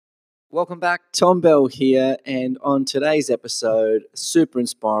Welcome back. Tom Bell here, and on today's episode, super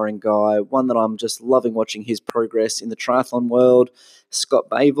inspiring guy, one that I'm just loving watching his progress in the triathlon world, Scott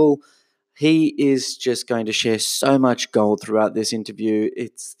Bavel. He is just going to share so much gold throughout this interview.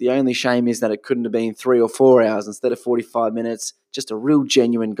 It's the only shame is that it couldn't have been 3 or 4 hours instead of 45 minutes. Just a real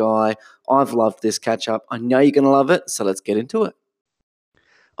genuine guy. I've loved this catch up. I know you're going to love it, so let's get into it.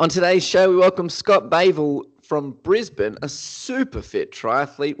 On today's show, we welcome Scott Bavel from Brisbane, a super fit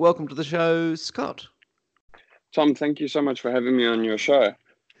triathlete. Welcome to the show, Scott. Tom, thank you so much for having me on your show.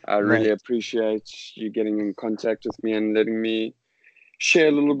 I really appreciate you getting in contact with me and letting me share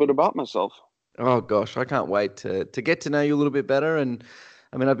a little bit about myself. Oh, gosh, I can't wait to get to know you a little bit better. And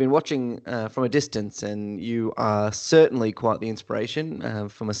I mean, I've been watching from a distance, and you are certainly quite the inspiration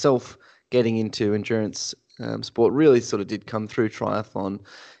for myself. Getting into endurance sport really sort of did come through triathlon.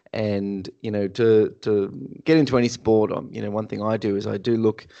 And, to get into any sport, one thing I do is I do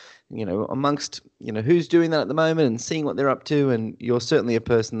look, amongst, who's doing that at the moment and seeing what they're up to. And you're certainly a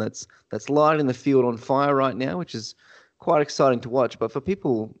person that's lighting the field on fire right now, which is quite exciting to watch. But for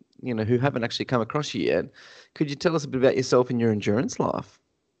people, who haven't actually come across you yet, could you tell us a bit about yourself and your endurance life?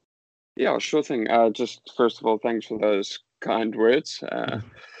 Yeah, sure thing. Just first of all, thanks for those kind words.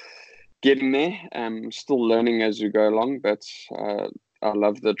 Getting there, still learning as we go along, but I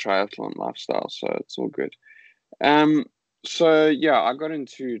love the triathlon lifestyle, so it's all good. So yeah, I got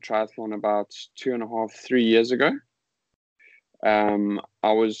into triathlon about 2.5, 3 years ago.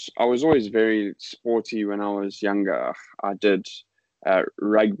 I was always very sporty when I was younger. I did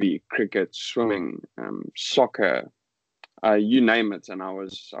rugby, cricket, swimming, soccer, you name it, and I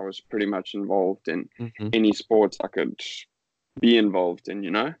was pretty much involved in any sports I could be involved in.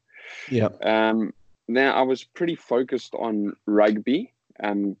 Yeah. Now I was pretty focused on rugby,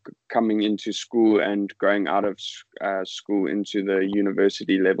 coming into school and going out of school into the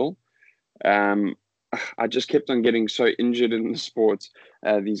university level. I just kept on getting so injured in the sports.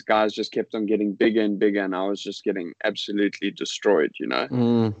 These guys just kept on getting bigger and bigger, and I was just getting absolutely destroyed,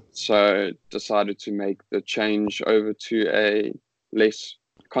 So decided to make the change over to a less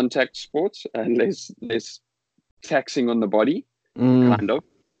contact sport and less taxing on the body, kind of.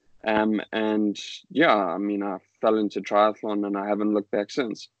 And yeah, I mean, I fell into triathlon and I haven't looked back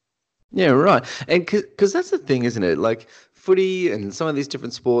since. Yeah, right. And because that's the thing, isn't it? Like footy and some of these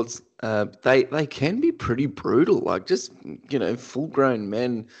different sports, they can be pretty brutal. Like just, full grown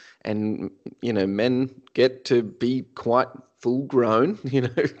men and, men get to be quite full grown,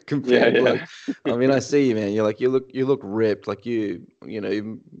 compared Yeah. like, I mean, I see you, man. You're like, you look ripped, like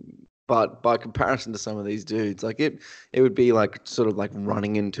but by comparison to some of these dudes, like it would be like sort of like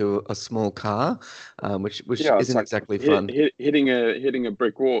running into a small car, which Yeah, isn't like exactly fun. Hitting a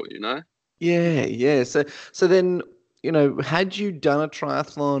brick wall, Yeah. So then, had you done a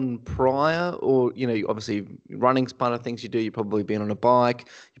triathlon prior, or obviously running's part of things you do. You've probably been on a bike,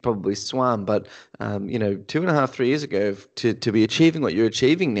 you probably swam, but 2.5, 3 years ago to be achieving what you're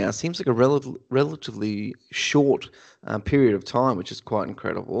achieving now seems like a relatively short period of time, which is quite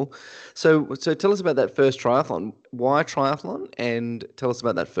incredible. So tell us about that first triathlon. Why triathlon? And tell us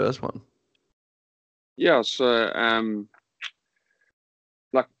about that first one. Yeah. So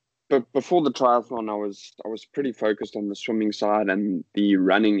but before the triathlon, I was pretty focused on the swimming side and the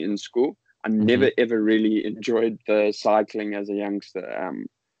running in school. I never ever really enjoyed the cycling as a youngster.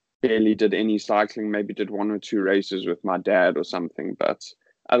 Barely did any cycling. Maybe did 1 or 2 races with my dad or something. But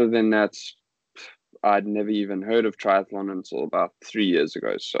other than that, I'd never even heard of triathlon until about 3 years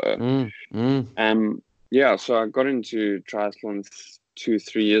ago. So, yeah. So I got into triathlon 2,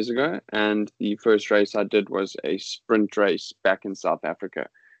 3 years ago, and the first race I did was a sprint race back in South Africa.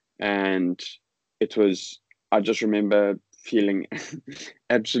 And I just remember feeling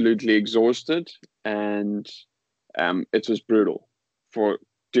absolutely exhausted, and it was brutal for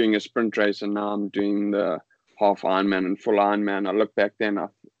doing a sprint race. And now I'm doing the half Ironman and full Ironman. I look back then, I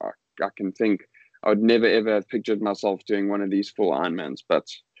can think I would never ever have pictured myself doing one of these full Ironmans, but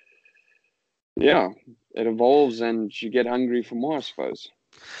yeah, it evolves and you get hungry for more, I suppose.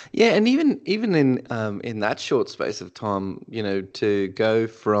 Yeah, and even in that short space of time, to go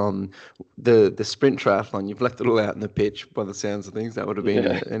from the sprint triathlon, you've left it all out in the pitch by the sounds of things. That would have been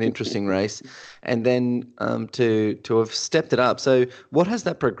an interesting race, and then to have stepped it up. So, what has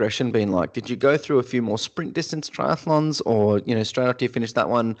that progression been like? Did you go through a few more sprint distance triathlons, or straight after you finished that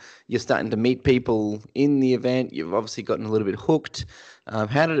one, you're starting to meet people in the event? You've obviously gotten a little bit hooked.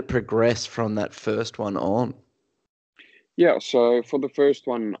 How did it progress from that first one on? Yeah, so for the first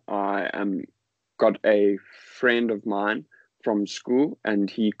one, I got a friend of mine from school, and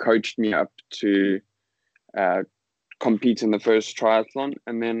he coached me up to compete in the first triathlon,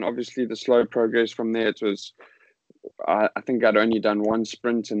 and then obviously the slow progress from there. It was I think I'd only done one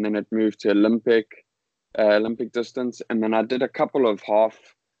sprint, and then it moved to Olympic distance, and then I did a couple of half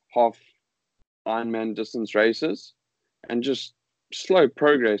Ironman distance races, and just slow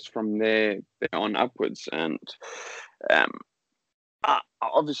progress from there on upwards. And I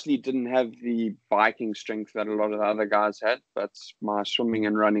obviously didn't have the biking strength that a lot of the other guys had, but my swimming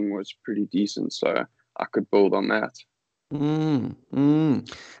and running was pretty decent, so I could build on that. And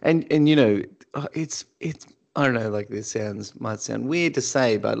it's I don't know, like this might sound weird to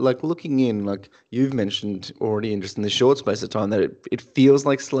say, but like looking in, like you've mentioned already, in just in the short space of time, that it feels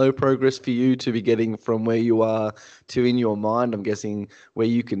like slow progress for you to be getting from where you are to, in your mind, I'm guessing, where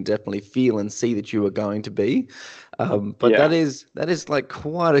you can definitely feel and see that you are going to be. But Yeah. that is like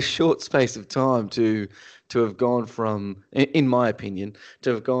quite a short space of time to have gone from, in my opinion, to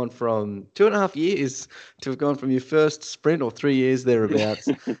have gone from 2.5 years to have gone from your first sprint, or 3 years thereabouts,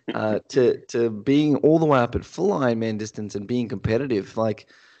 to being all the way up at full Ironman distance and being competitive. Like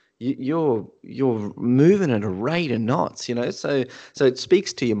you're moving at a rate of knots, So it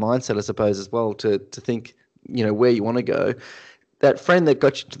speaks to your mindset, I suppose, as well, to think, where you want to go. That friend that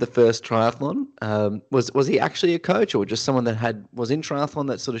got you to the first triathlon, was he actually a coach, or just someone that was in triathlon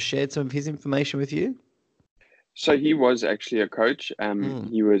that sort of shared some of his information with you? So he was actually a coach. Mm.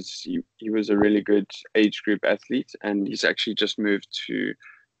 He was a really good age group athlete, and he's actually just moved to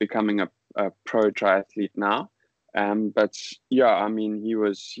becoming a pro triathlete now. But yeah, I mean, he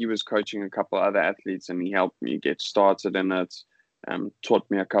was coaching a couple other athletes, and he helped me get started in it.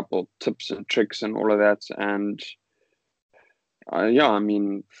 Taught me a couple tips and tricks and all of that, and yeah, I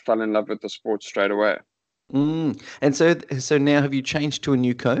mean, fell in love with the sport straight away. And so now, have you changed to a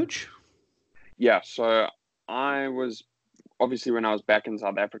new coach? Yeah, so I was obviously, when I was back in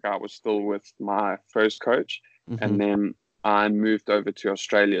South Africa, I was still with my first coach, Mm-hmm. and then I moved over to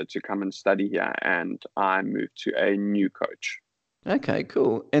Australia to come and study here, and I moved to a new coach. Okay,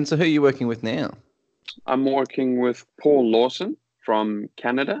 cool. And so who are you working with now? I'm working with Paul Lawson from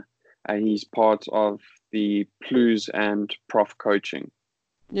Canada, and he's part of the Plus and Prof coaching.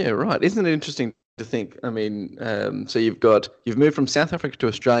 Yeah, right. Isn't it interesting to think? I mean, so you've moved from South Africa to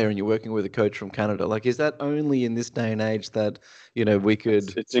Australia, and you're working with a coach from Canada. Like, is that only in this day and age that we It's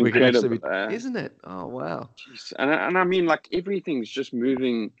could it's we could actually incredible. be? Isn't it? Oh, wow. Jeez. And I mean, like everything's just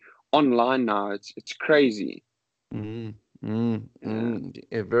moving online now. It's crazy. Mm, Yeah.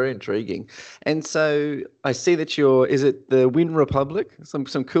 Yeah, very intriguing. And so I see that is it the Win Republic? Some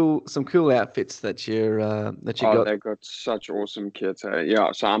cool outfits that you Oh, got. they got such awesome kits.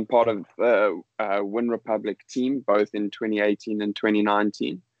 Yeah, so I'm part of the Win Republic team, both in 2018 and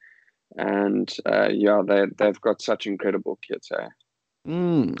 2019, and yeah, they've got such incredible kits. I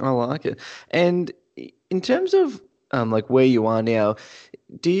like it. And in terms of like where you are now,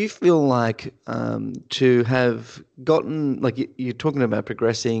 do you feel like to have gotten, like you're talking about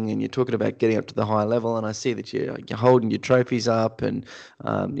progressing and you're talking about getting up to the higher level, and I see that you're holding your trophies up and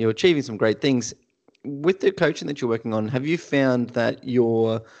you're achieving some great things. With the coaching that you're working on, have you found that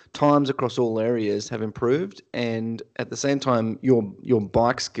your times across all areas have improved, and at the same time, your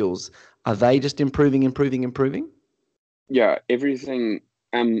bike skills, are they just improving, improving, improving? Yeah,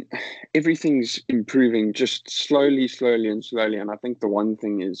 um everything's improving just slowly, slowly, and slowly. And I think the one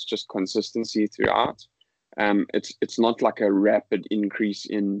thing is just consistency throughout. It's not like a rapid increase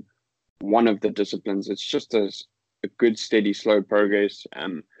in one of the disciplines. It's just a good, steady, slow progress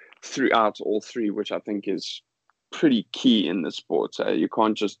throughout all three, which I think is pretty key in the sport. So you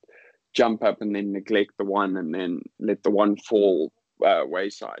can't just jump up and then neglect the one and then let the one fall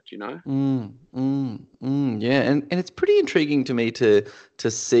wayside, you know? Yeah, and it's pretty intriguing to me to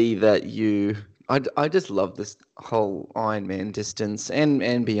see that I just love this whole Ironman distance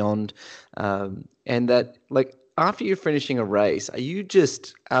and beyond, and that, like, after you're finishing a race, are you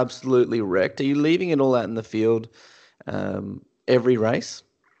just absolutely wrecked? Are you leaving it all out in the field, every race?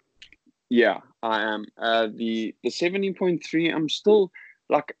 Yeah, I am. The 70.3, I'm still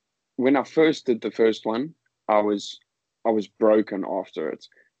like when I first did the first one, I was I was broken after it.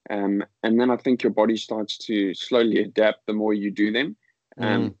 And then I think your body starts to slowly adapt the more you do them.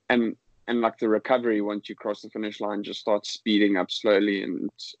 Mm. And like the recovery once you cross the finish line just starts speeding up slowly, and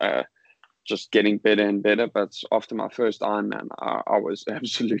just getting better and better. But after my first Ironman, I was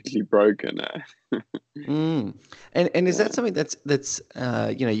absolutely broken. Mm. And is that Yeah. something that's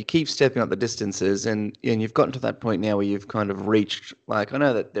you keep stepping up the distances, and you've gotten to that point now where you've kind of reached, like, I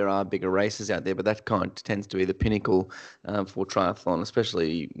know that there are bigger races out there, but that kind of tends to be the pinnacle for triathlon,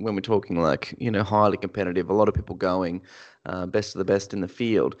 especially when we're talking like highly competitive, a lot of people going, best of the best in the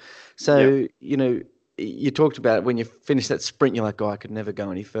field. Yeah. So you talked about when you finish that sprint, you're like, oh, I could never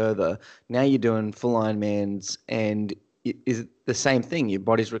go any further. Now you're doing full Ironmans, and is it the same thing? Your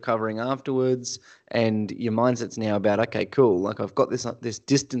body's recovering afterwards, and your mindset's now about, okay, cool. Like I've got this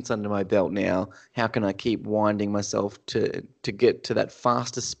distance under my belt now. How can I keep winding myself to get to that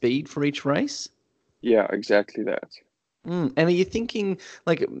faster speed for each race? Yeah, exactly that. And are you thinking,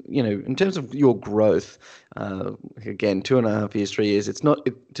 like, in terms of your growth, again, 2.5 years, 3 years, it's not,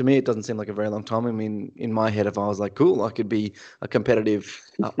 to me, it doesn't seem like a very long time. I mean, in my head, if I was like, cool, I could be a competitive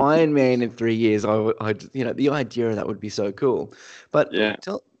Ironman in 3 years, the idea of that would be so cool. But Yeah.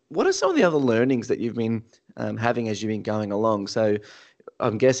 what are some of the other learnings that you've been having as you've been going along? So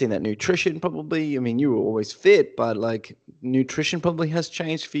I'm guessing that nutrition probably, I mean, you were always fit, but like nutrition probably has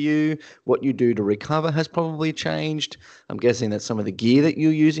changed for you. What you do to recover has probably changed. I'm guessing that some of the gear that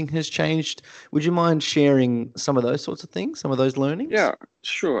you're using has changed. Would you mind sharing some of those sorts of things, some of those learnings? Yeah,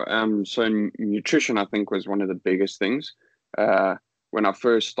 sure. So nutrition, I think, was one of the biggest things. When I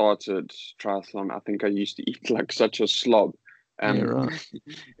first started triathlon, I think I used to eat like such a slob. Yeah, Um, right.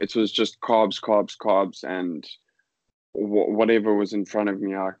 it was just carbs, carbs, carbs, and whatever was in front of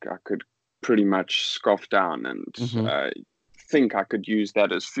me, I could pretty much scoff down and Mm-hmm. think I could use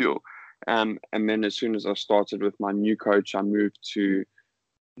that as fuel. And then as soon as I started with my new coach, I moved to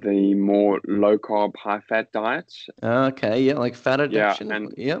the more low carb, high fat diets. Okay, yeah, like fat Yeah, adaptation.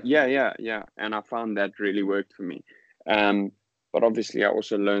 and Yep. yeah, and I found that really worked for me. Um, but obviously, I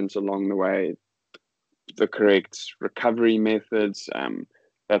also learned along the way the correct recovery methods.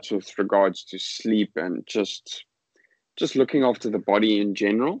 That's with regards to sleep and just looking after the body in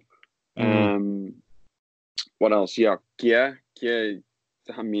general. Mm. What else? Yeah, gear.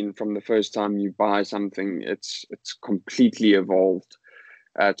 I mean, from the first time you buy something, it's completely evolved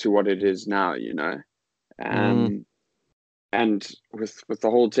to what it is now. Mm. Um, and with the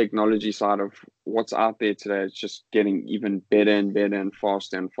whole technology side of what's out there today, it's just getting even better and better and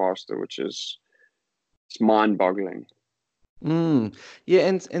faster, which is it's mind-boggling. Yeah,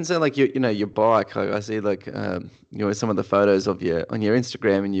 and so like your bike, I see like some of the photos of your on your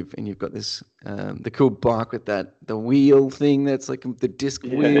Instagram, and you've got this the cool bike with the wheel thing that's like the disc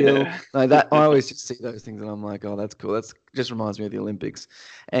wheel Yeah, like that. I always just see those things and I'm like, oh, that's cool. That's just reminds me of the Olympics.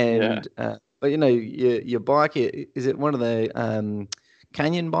 yeah, And but your bike, is it one of the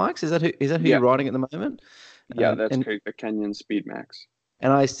Canyon bikes? Is that who yeah, you're riding at the moment? yeah. That's And correct. The Canyon Speed Max.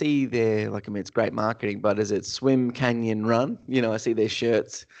 I see their, like, I mean, it's great marketing, but is it swim, canyon, run? I see their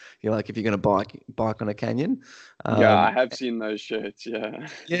shirts. You're like, if you're going to bike on a canyon. Yeah, I Um, have seen those shirts. Yeah.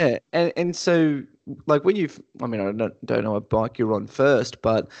 yeah. And so, like, I mean, I don't know what bike you're on first,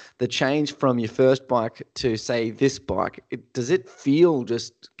 but the change from your first bike to, say, this bike, does it feel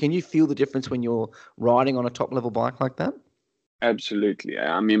can you feel the difference when you're riding on a top level bike like that? Absolutely.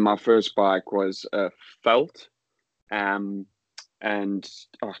 I mean, my first bike was a felt, um, and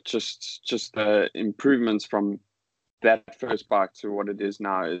just the improvements from that first bike to what it is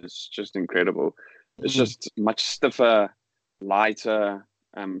now is just incredible. It's Mm. just much stiffer, lighter,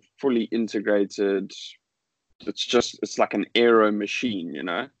 fully integrated. It's like an aero machine.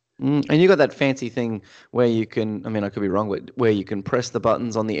 And you got that fancy thing where you can, I mean, I could be wrong, but where you can press the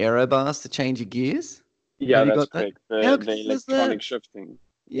buttons on the aero bars to change your gears. Yeah, Have you that's got that? correct. How The cool is that? electronic shifting.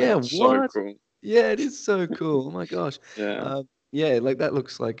 Yeah, It's so what? cool. Yeah, it is so cool. Oh my gosh. Yeah. Yeah, like that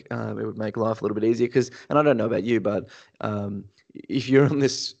looks like it would make life a little bit easier and I don't know about you, but if you're on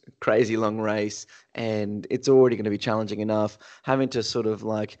this crazy long race and it's already going to be challenging enough, having to sort of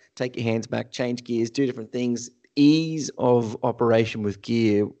like take your hands back, change gears, do different things, ease of operation with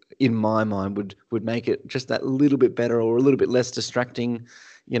gear, in my mind, would make it just that little bit better or a little bit less distracting,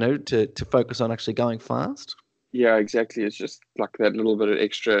 to focus on actually going fast. Yeah, exactly. It's just like that little bit of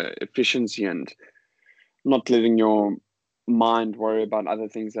extra efficiency and not letting your mind worry about other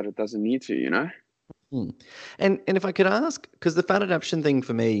things that it doesn't need to. Hmm. And if I could ask, because the fat adaptation thing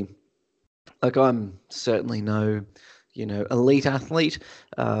for me, like I'm certainly no, elite athlete,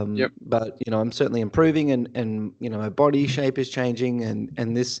 Yep. but I'm certainly improving, and my body shape is changing,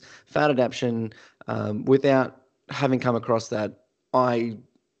 and this fat adaptation, without having come across that, I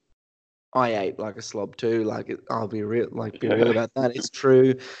I ate like a slob too. I'll be real Yeah. about that. It's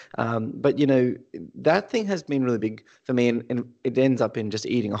true, but that thing has been really big for me, and it ends up in just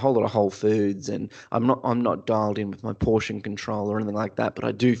eating a whole lot of whole foods, and I'm not dialed in with my portion control or anything like that. But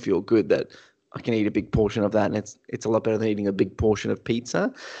I do feel good that I can eat a big portion of that, and it's a lot better than eating a big portion of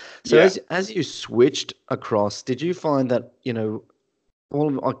pizza. So Yeah. as you switched across, did you find that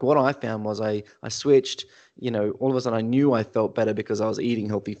like what I found was I switched, all of a sudden I knew I felt better because I was eating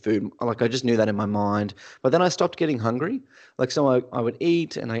healthy food. Like I just knew that in my mind. But then I stopped getting hungry. Like so I would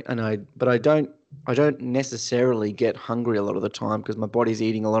eat but I don't necessarily get hungry a lot of the time because my body's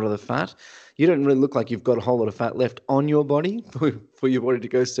eating a lot of the fat. You don't really look like you've got a whole lot of fat left on your body for your body to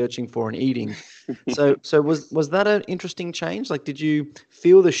go searching for and eating. So was that an interesting change? Like, did you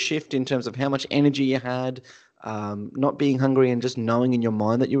feel the shift in terms of how much energy you had, not being hungry and just knowing in your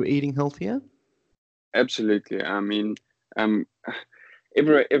mind that you were eating healthier? Absolutely. I mean, um,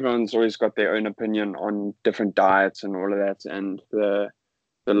 everyone's always got their own opinion on different diets and all of that, and the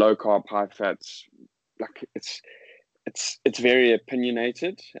low carb, high fats, like it's very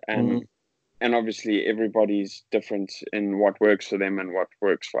opinionated, Mm, and obviously everybody's different in what works for them and what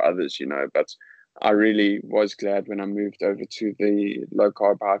works for others, But I really was glad when I moved over to the low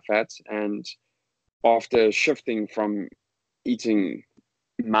carb, high fats, and after shifting from eating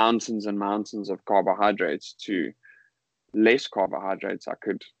mountains and mountains of carbohydrates to less carbohydrates, I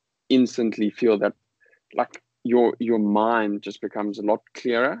could instantly feel that like your mind just becomes a lot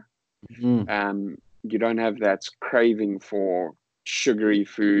clearer. mm, You don't have that craving for sugary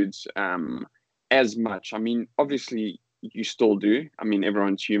foods as much. I mean, obviously you still do. I mean,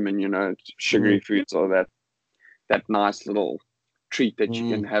 everyone's human, mm, sugary foods are that nice little treat that you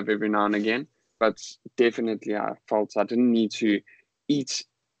can mm, have every now and again. But definitely, I felt I didn't need to eat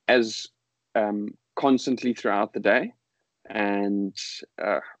as constantly throughout the day, and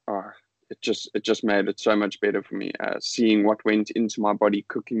uh, uh, it just made it so much better for me. Seeing what went into my body,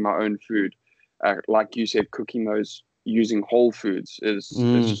 cooking my own food, like you said, cooking those using whole foods is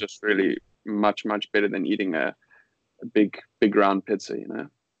mm. just really much better than eating a big round pizza.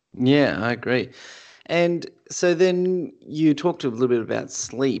 Yeah, I agree. And so then you talked a little bit about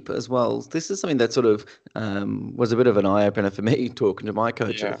sleep as well. This is something that sort of was a bit of an eye opener for me talking to my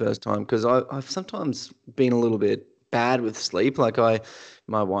coach at the Yeah, first time because I've sometimes been a little bit bad with sleep.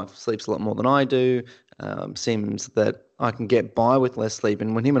 My wife sleeps a lot more than I do. Seems that I can get by with less sleep.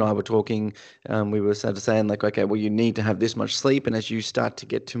 And when him and I were talking, we were sort of saying like, okay, well, you need to have this much sleep, and as you start to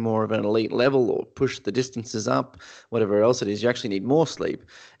get to more of an elite level or push the distances up, whatever else it is, you actually need more sleep.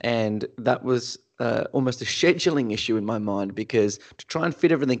 And that was almost a scheduling issue in my mind because to try and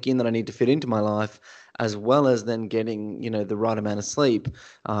fit everything in that I need to fit into my life, as well as then getting the right amount of sleep. He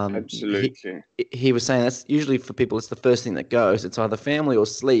absolutely. he was saying that's usually for people. It's the first thing that goes. It's either family or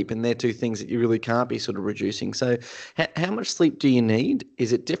sleep, and they're two things that you really can't be sort of reducing. So, how much sleep do you need?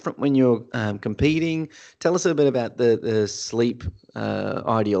 Is it different when you're competing? Tell us a bit about the sleep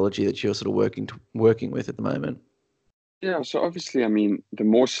ideology that you're sort of working with at the moment. Yeah, so obviously, I mean, the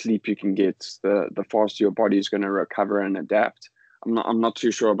more sleep you can get, the faster your body is going to recover and adapt. I'm not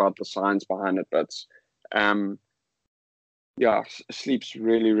too sure about the science behind it, but um, yeah, sleep's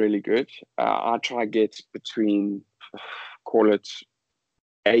really good. I try get between call it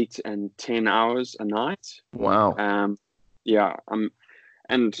 8 and 10 hours a night. Wow. Um, yeah,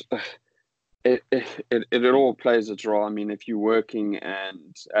 and it all plays its role. I mean, if you're working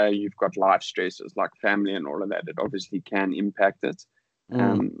and you've got life stresses like family and all of that, it obviously can impact it.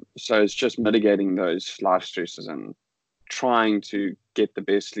 Mm, So it's just mitigating those life stresses and trying to get the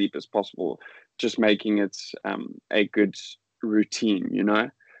best sleep as possible, just making it a good routine.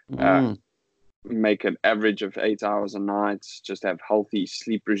 Uh, mm. make an average of 8 hours a night, just have healthy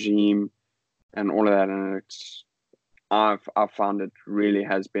sleep regime and all of that. And I've found it really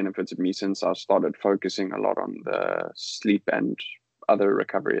has benefited me since I started focusing a lot on the sleep and other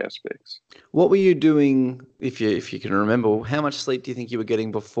recovery aspects. What were you doing, if you can remember? How much sleep do you think you were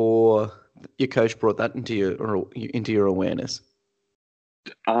getting before your coach brought that into your awareness?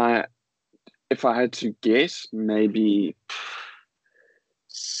 I If I had to guess, maybe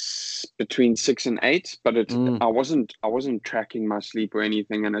between 6 and 8, but Mm, I wasn't tracking my sleep or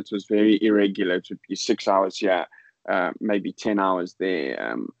anything, and it was very irregular. It would be 6 hours here, maybe 10 hours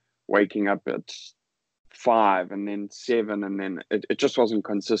there, waking up at 5 and then 7, and then it just wasn't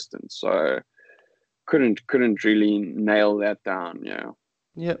consistent. So couldn't really nail that down. Yeah.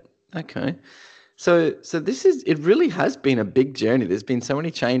 yep. Okay. So it really has been a big journey. There's been so many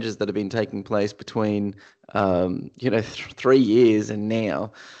changes that have been taking place between 3 years and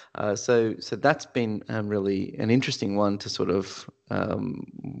now. So that's been really an interesting one to sort of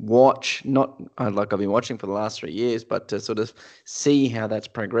watch. Not like I've been watching for the last 3 years, but to sort of see how that's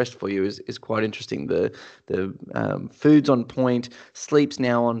progressed for you is quite interesting. The food's on point, sleep's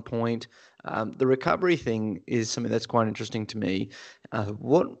now on point. The recovery thing is something that's quite interesting to me.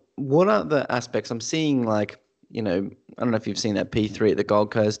 What are the aspects I'm seeing? Like you know, I don't know if you've seen that P3 at the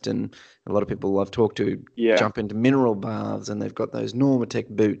Gold Coast, and a lot of people I've talked to Yeah, jump into mineral baths, and they've got those Normatec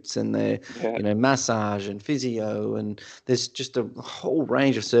boots, and they're, yeah, you know, massage and physio, and there's just a whole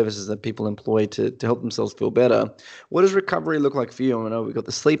range of services that people employ to help themselves feel better. What does recovery look like for you? I know we've got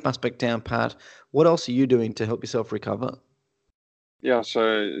the sleep aspect down pat. What else are you doing to help yourself recover? yeah.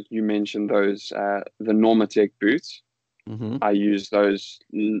 So you mentioned those the Normatec boots. Mm-hmm. I use those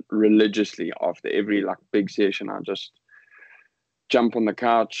religiously after every like big session. I just jump on the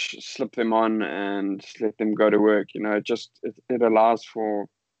couch, slip them on, and let them go to work. You know, it allows for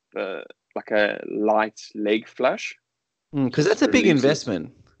the like a light leg flush. Because Just that's a big releases.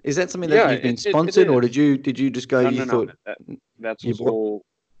 investment. Is that something that Yeah, you've been it sponsored, or is. did you just go? No, You no, no. thought That's you was bought?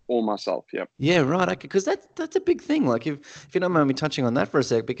 all myself. Yep. Yeah, right. Okay, because that's a big thing. Like, if you don't mind me touching on that for a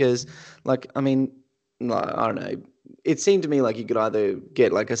sec, because, like, I mean, I don't know. It seemed to me like you could either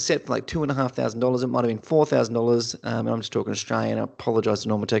get like a set for like $2,500. It might have been $4,000. And I'm just talking Australian. I apologize to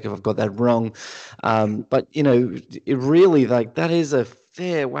Normatec if I've got that wrong. But you know, it really, like, that is a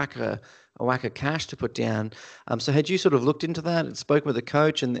fair whack of cash to put down. So had you sort of looked into that and spoke with a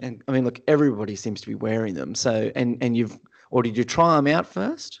coach, and I mean, look, everybody seems to be wearing them. So and you've, or did you try them out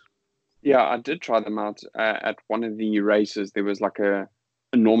first? Yeah, I did try them out at one of the races. There was like a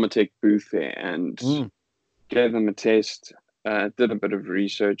Normatec booth there, and Mm, gave them a test. Did a bit of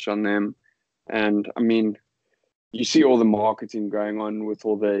research on them, and I mean, you see all the marketing going on with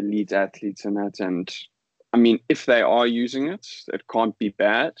all the elite athletes and that, and I mean, if they are using it, it can't be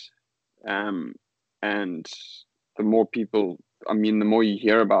bad. Um, and the more people, I mean, the more you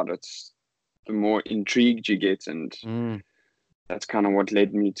hear about it, the more intrigued you get, and mm. that's kind of what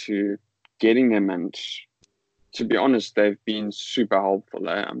led me to getting them. And to be honest, they've been super helpful.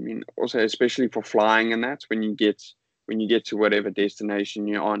 I mean, also especially for flying and that, when you get to whatever destination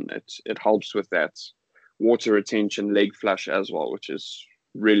you're on, it helps with that water retention, leg flush as well, which is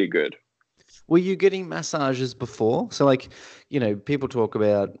really good. Were you getting massages before? So, like, you know, people talk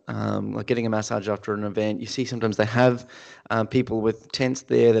about like getting a massage after an event. You see sometimes they have people with tents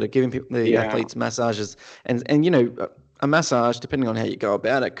there that are giving people, the Yeah, athletes, massages, and you know, a massage, depending on how you go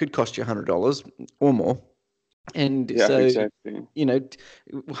about it, could cost you $100 or more. And yeah, so, exactly. you know,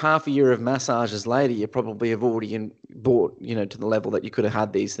 half a year of massages later, you probably have already bought, you know, to the level that you could have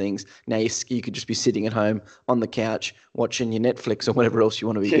had these things. Now you could just be sitting at home on the couch watching your Netflix or whatever else you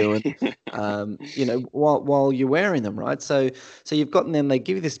want to be doing, you know, while you're wearing them, right? So you've gotten them. They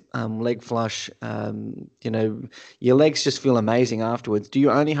give you this leg flush. You know, your legs just feel amazing afterwards. Do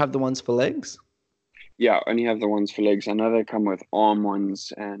you only have the ones for legs? Yeah, I only have the ones for legs. I know they come with arm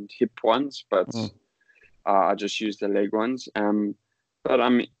ones and hip ones, but Mm. I just use the leg ones.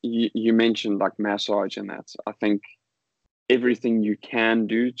 But you mentioned like massage and that. I think everything you can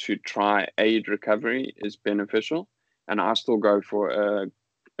do to try aid recovery is beneficial. And I still go for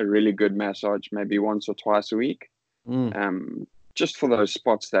a really good massage, maybe once or twice a week, Mm. just for those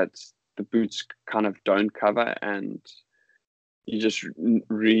spots that the boots kind of don't cover. And you just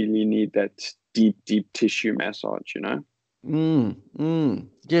really need that deep tissue massage, you know?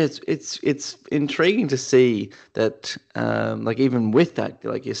 Yeah, it's intriguing to see that, like, even with that,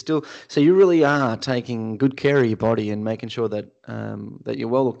 like, you're still, so you really are taking good care of your body and making sure that that you're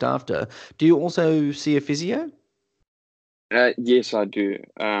well looked after. Do you also see a physio? Yes, I do.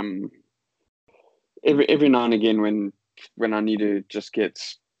 Every now and again, when I need to just get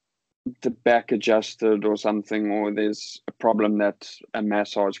the back adjusted or something, or there's a problem that a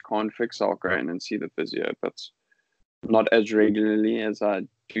massage can't fix, I'll go in and see the physio, but not as regularly as I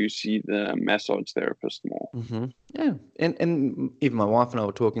do see the massage therapist more. Hmm. Yeah, and even my wife and I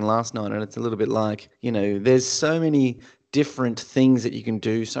were talking last night, and it's a little bit like, you know, there's so many different things that you can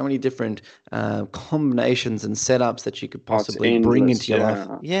do, so many different combinations and setups that you could Oh, it's possibly bring endless. into your life.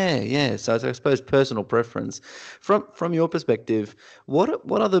 Yeah. Yeah, yeah. So I suppose personal preference. From your perspective,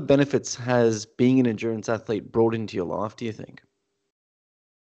 what other benefits has being an endurance athlete brought into your life, do you think?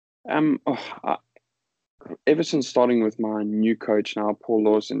 Oh, ever since starting with my new coach now, Paul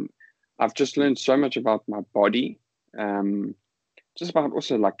Lawson, I've just learned so much about my body. Um, just about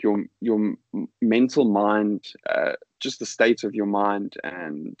also like your mental mind, just the state of your mind,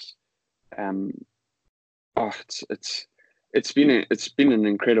 and um, oh, it's been an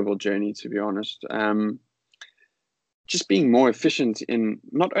incredible journey, to be honest. Just being more efficient in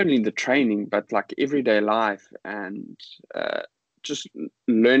not only the training but like everyday life, and uh, just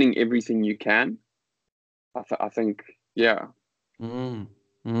learning everything you can. I think, yeah, Mm,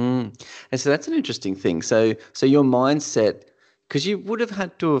 and so that's an interesting thing. So your mindset, because you would have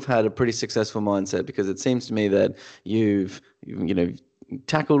had to have had a pretty successful mindset, because it seems to me that you know,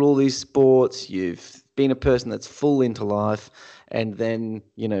 tackled all these sports, you've been a person that's full into life, and then,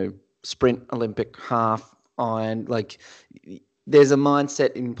 sprint, Olympic, half, iron, like there's a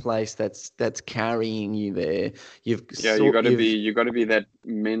mindset in place that's carrying you there. Yeah, you got to be that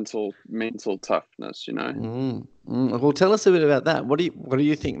mental toughness, you know. Well, tell us a bit about that. What do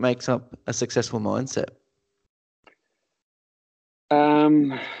you think makes up a successful mindset?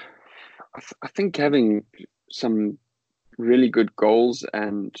 I think having some really good goals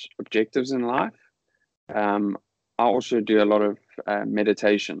and objectives in life. I also do a lot of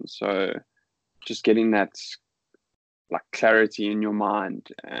meditation, so just getting that like clarity in your mind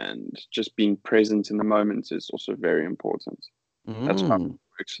and just being present in the moment is also very important. That's what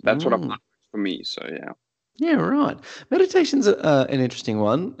works. That's what I've done for me. So yeah. Yeah, right. Meditation's an interesting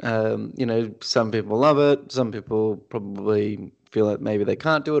one. Some people love it. Some people probably feel like maybe they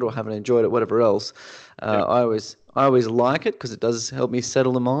can't do it or haven't enjoyed it, whatever else. I always like it because it does help me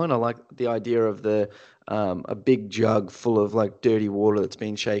settle the mind. I like the idea of a big jug full of like dirty water that's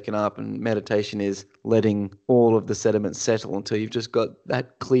been shaken up, and meditation is letting all of the sediment settle until you've just got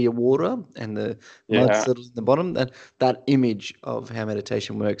that clear water and the mud settles in the bottom. That image of how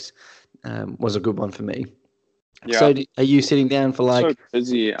meditation works was a good one for me. Yeah. So are you sitting down for like so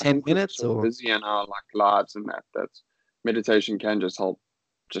busy. 10 minutes or busy in our like lives, and that's meditation can just help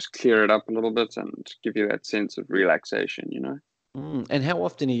just clear it up a little bit and give you that sense of relaxation, you know. And how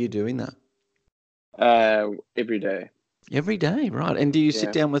often are you doing that? Every day. Every day, right? And do you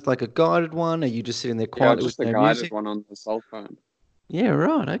sit down with like a guided one? Are you just sitting there quietly just with a no guided music? one on the cell phone. Yeah,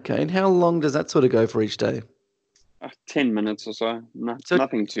 right. Okay. And how long does that sort of go for each day? 10 minutes or so. So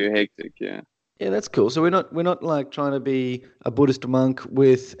Nothing too hectic. Yeah. Yeah, that's cool. So we're not like trying to be a Buddhist monk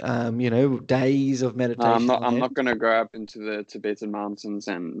with days of meditation. I'm not going to go up into the Tibetan mountains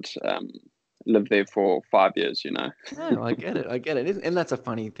and live there for 5 years, you know. No, I get it, and that's a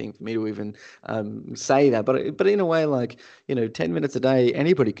funny thing for me to even say that. But in a way, like 10 minutes a day,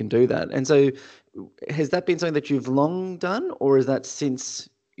 anybody can do that. And so, has that been something that you've long done, or is that since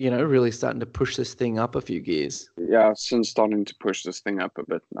really starting to push this thing up a few gears? Yeah, since starting to push this thing up a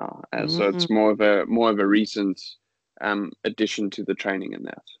bit now, so it's more of a recent addition to the training in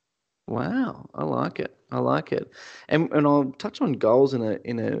that. Wow, I like it. And I'll touch on goals in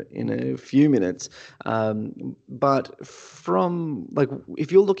a few minutes. But from like,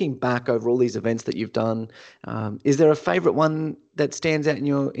 if you're looking back over all these events that you've done, is there a favorite one that stands out in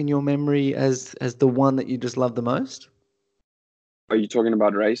your memory as the one that you just love the most? Are you talking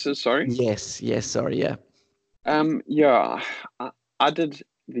about races? Sorry. Yes. Sorry. Yeah. Yeah, I did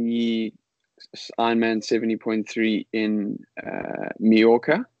the Ironman 70.3 in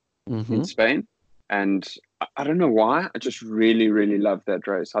Mallorca. In Spain, and I don't know why. I just really, really loved that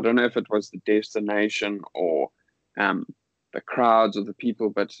race. I don't know if it was the destination or the crowds or the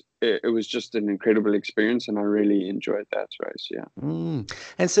people, but it was just an incredible experience, and I really enjoyed that race. Yeah.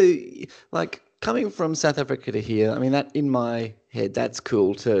 And so, like coming from South Africa to here, I mean, that in my head, that's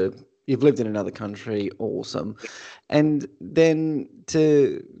cool. You've lived in another country, awesome, and then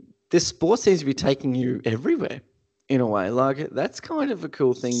this sport seems to be taking you everywhere. In a way, like that's kind of a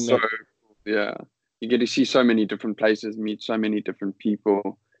cool thing. So, yeah, you get to see so many different places, meet so many different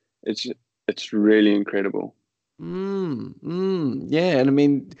people. It's really incredible. Yeah, and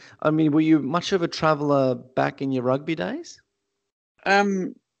I mean, were you much of a traveler back in your rugby days?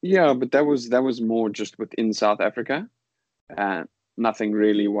 Yeah, but that was more just within South Africa. Nothing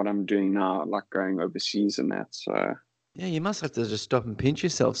really what I'm doing now, like going overseas and that. So. Yeah, you must have to just stop and pinch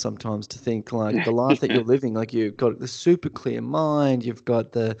yourself sometimes to think like the life that you're living, like you've got the super clear mind, you've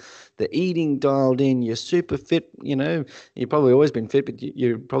got the eating dialed in, you're super fit, you've probably always been fit, but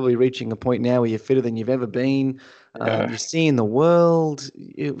you're probably reaching a point now where you're fitter than you've ever been. You're seeing the world.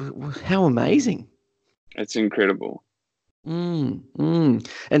 How amazing. It's incredible. And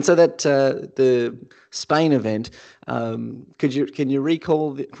so that the Spain event, can you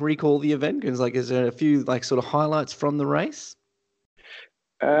recall the event? Because like, is there a few like sort of highlights from the race?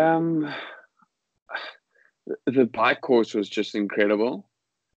 The bike course was just incredible,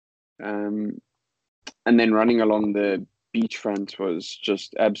 and then running along the beachfront was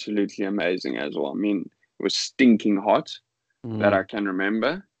just absolutely amazing as well. I mean, it was stinking hot, that I can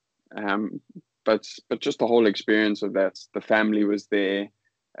remember. But just the whole experience of that, the family was there,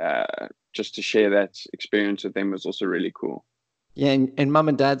 just to share that experience with them was also really cool. Yeah, and mum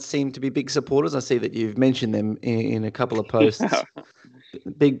and dad seem to be big supporters. I see that you've mentioned them in a couple of posts.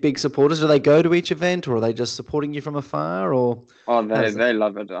 Big supporters. Do they go to each event, or are they just supporting you from afar? Or they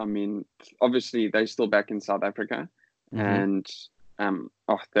love it. I mean, obviously they're still back in South Africa, and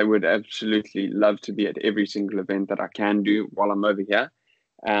they would absolutely love to be at every single event that I can do while I'm over here.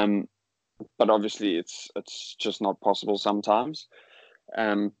 But obviously it's just not possible sometimes.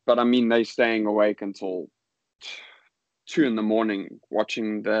 But I mean, they're staying awake until 2 in the morning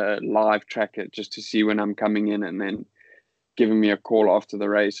watching the live tracker just to see when I'm coming in, and then giving me a call after the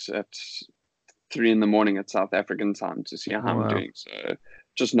race at 3 in the morning at South African time to see how I'm Wow. doing. So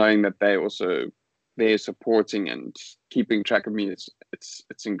just knowing that they're supporting and keeping track of me,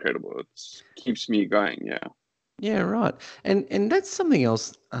 it's incredible. It keeps me going. Yeah. Yeah, right. And that's something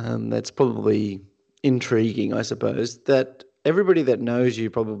else that's probably intriguing, I suppose, that everybody that knows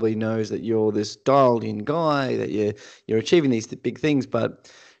you probably knows that you're this dialed in guy, that you're achieving these big things,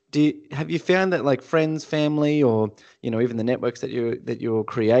 but have you found that like friends, family, or even the networks that you're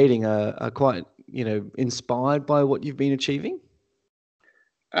creating are quite inspired by what you've been achieving?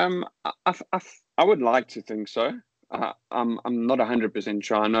 I would like to think so. I'm not 100%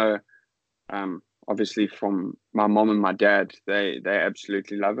 sure. I know, obviously from my mom and my dad, they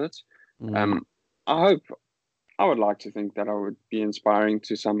absolutely love it. Mm. Um, I would like to think that I would be inspiring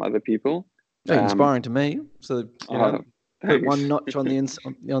to some other people. No, Um, inspiring to me. So uh, put Thanks. one notch on the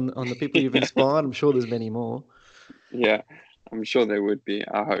on the people you've inspired. I'm sure there's many more. Yeah, I'm sure there would be.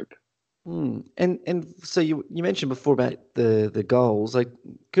 I hope. And so you mentioned before about the goals, like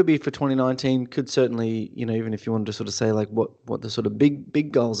could be for 2019, could certainly, even if you wanted to sort of say like what the sort of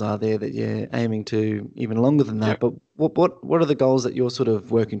big goals are there that you're aiming to even longer than Yeah. that. But what are the goals that you're sort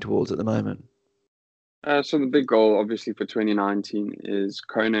of working towards at the moment? So the big goal, obviously, for 2019 is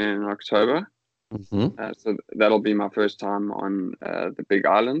Kona in October. Hmm. So that'll be my first time on the Big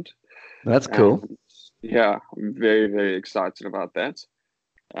Island, That's cool. and yeah, I'm very, very excited about that.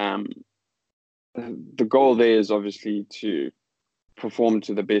 Um, the goal there is obviously to perform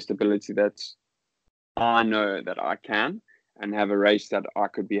to the best ability that I know that I can, and have a race that I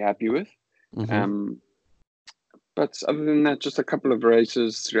could be happy with. Hmm. Um, but other than that, just a couple of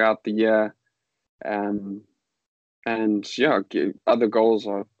races throughout the year. Um, and yeah, other goals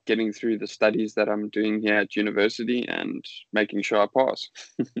are getting through the studies that I'm doing here at university and making sure I pass.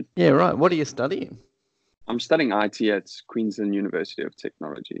 Yeah, right. What are you studying? I'm studying IT at Queensland University of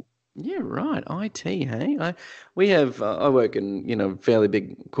Technology. Yeah, right. IT, hey. We have I work in fairly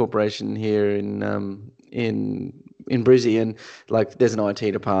big corporation here in Brizzy, and like there's an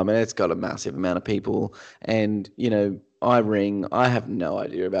IT department. It's got a massive amount of people, and I ring. I have no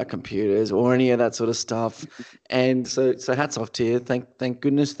idea about computers or any of that sort of stuff, and so hats off to you. Thank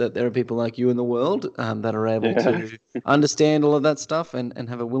goodness that there are people like you in the world that are able Yeah, to understand all of that stuff and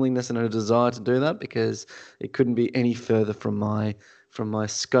have a willingness and a desire to do that, because it couldn't be any further from my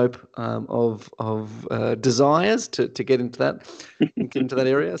scope of desires to get into that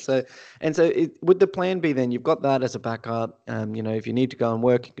area. Would the plan be then you've got that as a backup? If you need to go and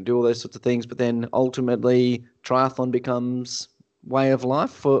work, you can do all those sorts of things. But then ultimately, triathlon becomes way of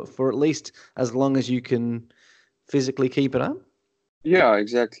life for at least as long as you can physically keep it up. yeah,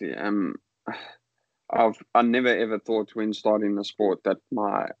 exactly. I never ever thought when starting the sport that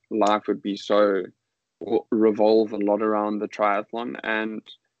my life would be so revolve a lot around the triathlon. And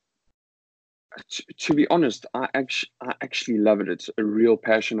to be honest, I actually love it. It's a real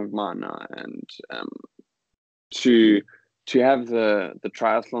passion of mine now, and to to have the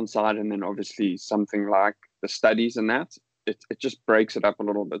triathlon side, and then obviously something like the studies and that, it just breaks it up a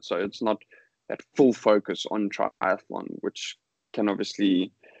little bit. So it's not that full focus on triathlon, which can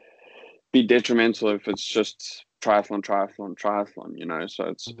obviously be detrimental if it's just triathlon, triathlon, triathlon. So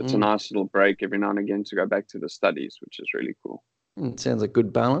it's a Hmm. nice little break every now and again to go back to the studies, which is really cool. Sounds like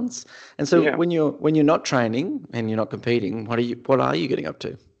good balance. And so Yeah. when you're not training and you're not competing, what are you getting up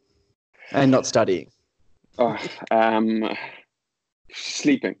to? And not studying. Oh,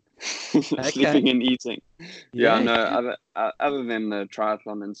 sleeping, Okay. sleeping and eating. Yeah, Yeah, no. yeah. Other than the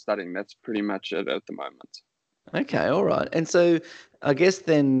triathlon and studying, that's pretty much it at the moment. Okay, all right. And so I guess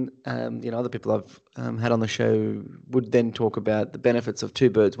then, other people I've had on the show would then talk about the benefits of two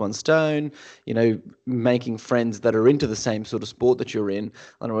birds, one stone, making friends that are into the same sort of sport that you're in.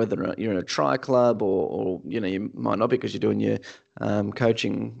 I don't know whether or not you're in a tri club or you might not because you're doing your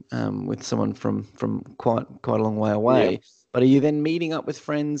coaching with someone from quite a long way Yeah, away. But are you then meeting up with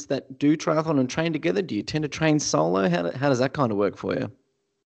friends that do triathlon and train together? Do you tend to train solo? How does that kind of work for you?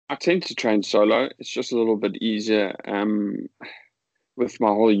 I tend to train solo. It's just a little bit easier with my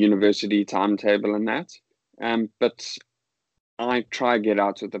whole university timetable and that. But I try get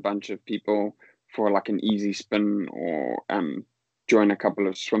out with a bunch of people for like an easy spin, or join a couple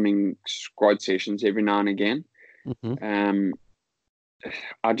of swimming squad sessions every now and again. Hmm. Um,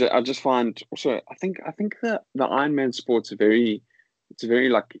 I just find also, I think the Ironman sport's it's a very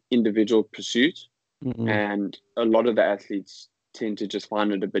like individual pursuit, Hmm. and a lot of the athletes tend to just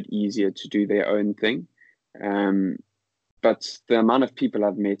find it a bit easier to do their own thing. But the amount of people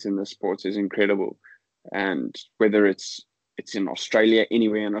I've met in this sport is incredible. And whether it's in Australia,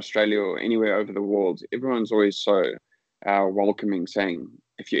 anywhere in Australia or anywhere over the world, everyone's always so welcoming, saying,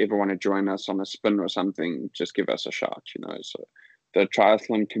 if you ever want to join us on a spin or something, just give us a shout, So the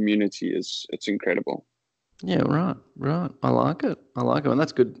triathlon community it's incredible. Yeah, right. I like it. And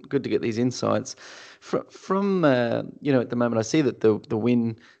that's good to get these insights from at the moment. I see that the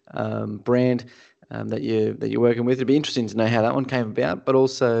Win brand that you're working with. It'd be interesting to know how that one came about, but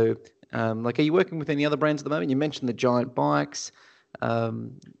also are you working with any other brands at the moment? You mentioned the Giant bikes.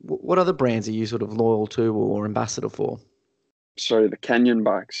 What other brands are you sort of loyal to or ambassador for? Sorry, the Canyon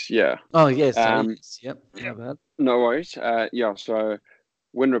bikes, yeah. Oh yes, sorry. Yep, my bad. No worries. Yeah, so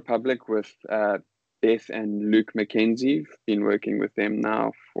Win Republic with Beth and Luke McKenzie. Been working with them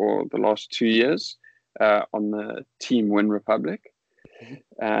now for the last 2 years on the team Win Republic.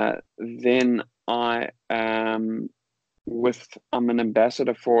 Then I'm an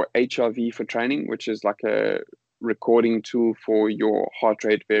ambassador for HRV for Training, which is like a recording tool for your heart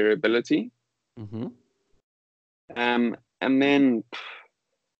rate variability. Mm-hmm. And then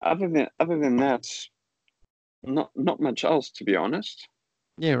other than that, not much else, to be honest.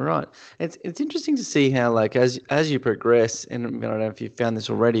 Yeah, right. It's interesting to see how, like, as you progress, and I don't know if you found this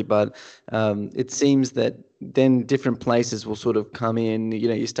already, but it seems that then different places will sort of come in.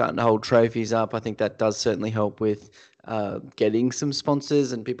 You're starting to hold trophies up. I think that does certainly help with getting some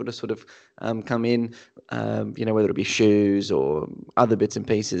sponsors and people to sort of come in. Whether it be shoes or other bits and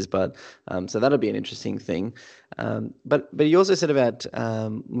pieces. But so that'll be an interesting thing. But you also said about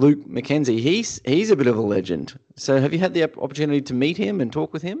Luke McKenzie. He's a bit of a legend. So have you had the opportunity to meet him and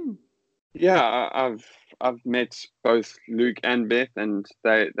talk with him? Yeah, I've met both Luke and Beth, and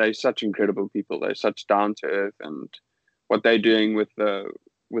they're such incredible people. They're such down to earth, and what they're doing with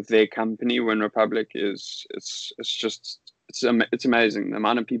their company, Win Republic, it's amazing. The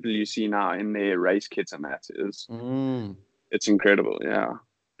amount of people you see now in their race kits and that is it's incredible. Yeah,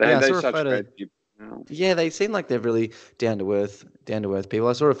 they're such great people. Yeah, they seem like they're really down to earth people.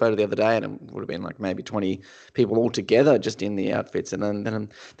 I saw a photo the other day, and it would have been like maybe 20 people all together just in the outfits, and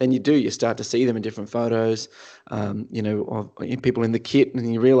then you start to see them in different photos, of people in the kit,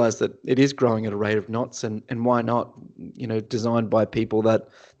 and you realise that it is growing at a rate of knots, and why not, designed by people that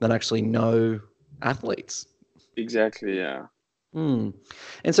actually know athletes. Exactly. Yeah. And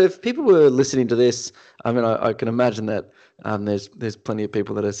so if people were listening to this, I mean, I can imagine that there's plenty of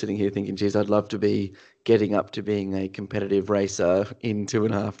people that are sitting here thinking, geez, I'd love to be getting up to being a competitive racer in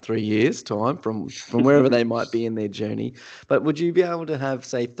 2.5, 3 years' time from wherever they might be in their journey. But would you be able to have,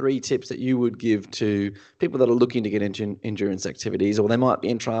 say, 3 tips that you would give to people that are looking to get into endurance activities, or they might be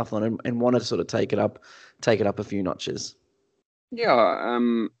in triathlon and want to sort of take it up a few notches? Yeah.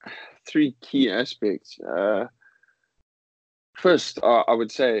 3 key aspects. First, I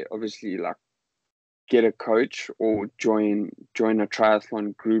would say, obviously, like, get a coach or join a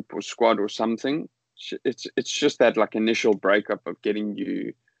triathlon group or squad or something. It's just that, like, initial breakup of getting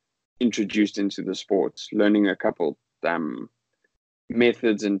you introduced into the sports, learning a couple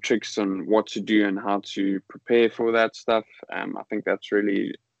methods and tricks on what to do and how to prepare for that stuff. I think that's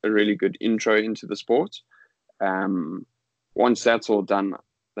really a really good intro into the sport. Once that's all done,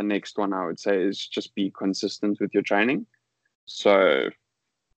 the next one I would say is just be consistent with your training. So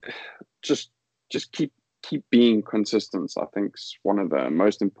just keep being consistent. I think is one of the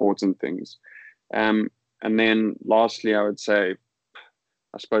most important things. And then lastly, I would say,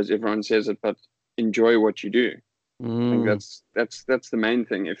 I suppose everyone says it, but enjoy what you do. I think that's the main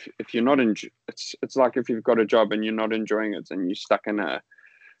thing. If you're not it's like if you've got a job and you're not enjoying it and you're stuck in a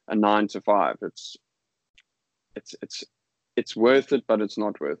 9 to 5. It's worth it, but it's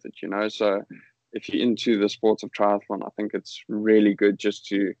not worth it. So if you're into the sports of triathlon, I think it's really good just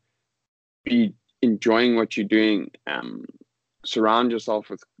to be enjoying what you're doing. Surround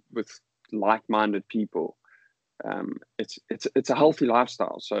yourself with like-minded people. It's a healthy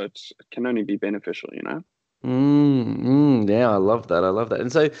lifestyle, so it can only be beneficial. Yeah, I love that.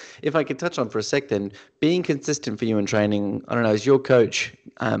 And so, if I could touch on for a sec, then being consistent for you in training, I don't know, is your coach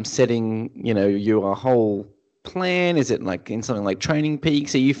setting, your whole plan? Is it like in something like Training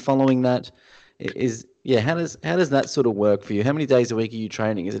Peaks? Are you following that? How does that sort of work for you? How many days a week are you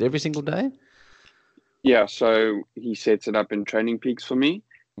training? Is it every single day? Yeah, so he sets it up in Training Peaks for me.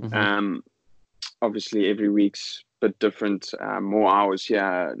 Mm-hmm. Obviously, every week's a bit different. More hours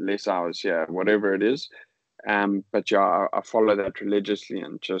here, less hours here, whatever it is. But yeah, I follow that religiously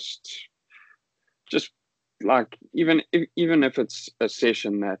and just like even if it's a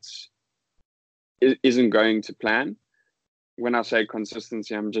session that isn't going to plan, when I say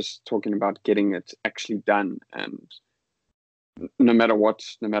consistency, I'm just talking about getting it actually done, and no matter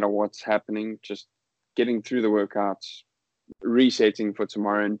what's happening, just getting through the workouts, resetting for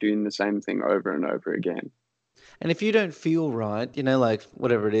tomorrow, and doing the same thing over and over again. And if you don't feel right, like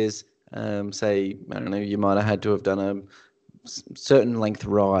whatever it is, say, I don't know, you might have had to have done a certain length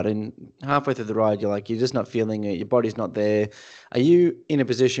ride, and halfway through the ride, you're just not feeling it. Your body's not there. Are you in a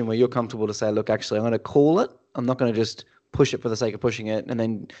position where you're comfortable to say, look, actually, I'm going to call it. I'm not going to just push it for the sake of pushing it. And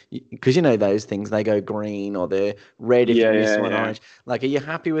then, because those things, they go green or they're red if you miss one, orange. Like, are you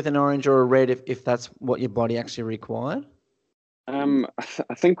happy with an orange or a red if that's what your body actually required?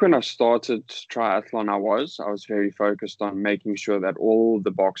 I think when I started triathlon, I was very focused on making sure that all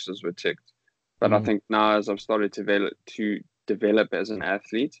the boxes were ticked. But I think now, as I've started to develop as an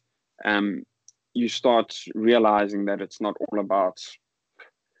athlete, you start realizing that it's not all about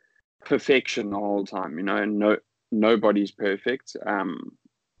perfection the whole time. Nobody's perfect.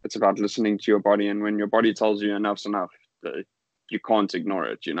 It's about listening to your body, and when your body tells you enough's enough, you can't ignore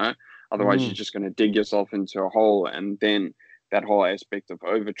it. Otherwise you're just going to dig yourself into a hole, and then that whole aspect of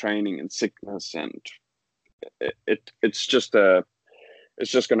overtraining and sickness, and it's just going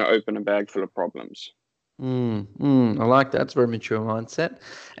to open a bag full of problems. I like that. It's a very mature mindset.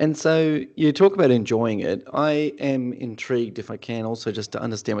 And so you talk about enjoying it. I am intrigued, if I can, also just to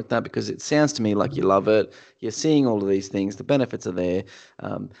understand with that, because it sounds to me like you love it. You're seeing all of these things. The benefits are there.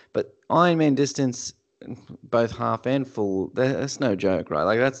 But Ironman distance, both half and full, that's no joke, right?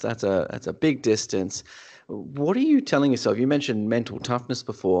 Like that's a big distance. What are you telling yourself? You mentioned mental toughness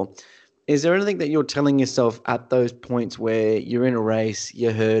before. Is there anything that you're telling yourself at those points where you're in a race,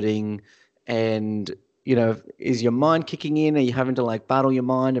 you're hurting, and is your mind kicking in? Are you having to battle your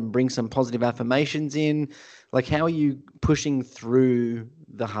mind and bring some positive affirmations in? Like, how are you pushing through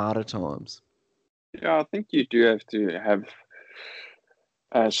the harder times? Yeah, I think you do have to have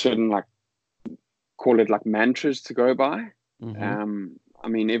certain, call it mantras to go by. I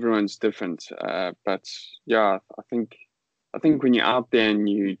mean, everyone's different, but yeah, I think when you're out there and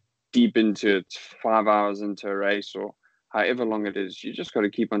you deep into it, 5 hours into a race or however long it is, you just got to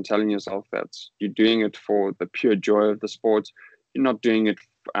keep on telling yourself that you're doing it for the pure joy of the sport. You're not doing it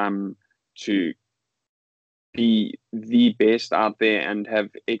to be the best out there and have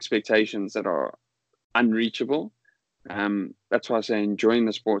expectations that are unreachable. That's why I say enjoying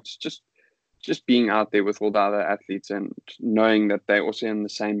the sports, just being out there with all the other athletes and knowing that they're also in the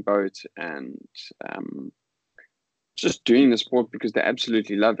same boat, and just doing the sport because they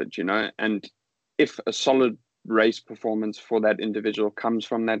absolutely love it, and if a solid race performance for that individual comes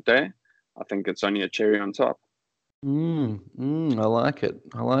from that day, I think it's only a cherry on top. I like it.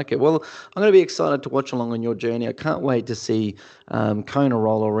 I like it. Well, I'm going to be excited to watch along on your journey. I can't wait to see Kona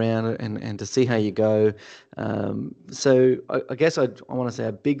roll around and to see how you go. So I guess I want to say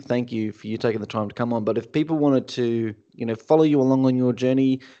a big thank you for you taking the time to come on. But if people wanted to, follow you along on your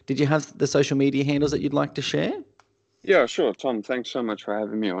journey, did you have the social media handles that you'd like to share? Yeah, sure, Tom. Thanks so much for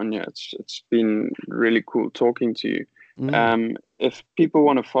having me on. Yeah, it's been really cool talking to you. If people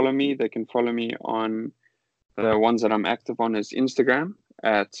want to follow me, they can follow me on the ones that I'm active on is Instagram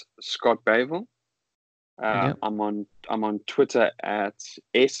at Scott Bayvel. Yep. I'm on Twitter at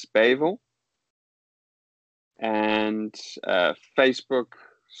sbayvel, and Facebook,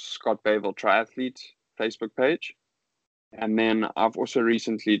 Scott Bayvel Triathlete Facebook page. And then I've also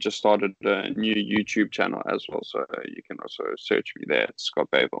recently just started a new YouTube channel as well, so you can also search me there, Scott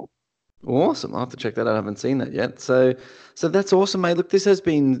Bayvel. Awesome. I'll have to check that out. I haven't seen that yet. So that's awesome, mate. Look, this has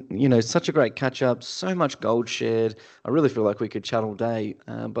been, such a great catch up, so much gold shared. I really feel like we could chat all day.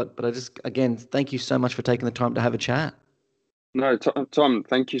 But I just, again, thank you so much for taking the time to have a chat. No, Tom,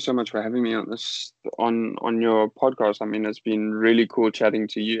 thank you so much for having me on on your podcast. I mean, it's been really cool chatting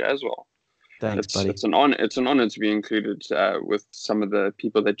to you as well. Thanks, buddy. It's an honor. It's an honor to be included with some of the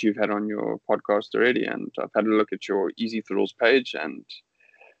people that you've had on your podcast already, and I've had a look at your Easy Thrills page, and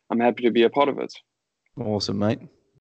I'm happy to be a part of it. Awesome, mate.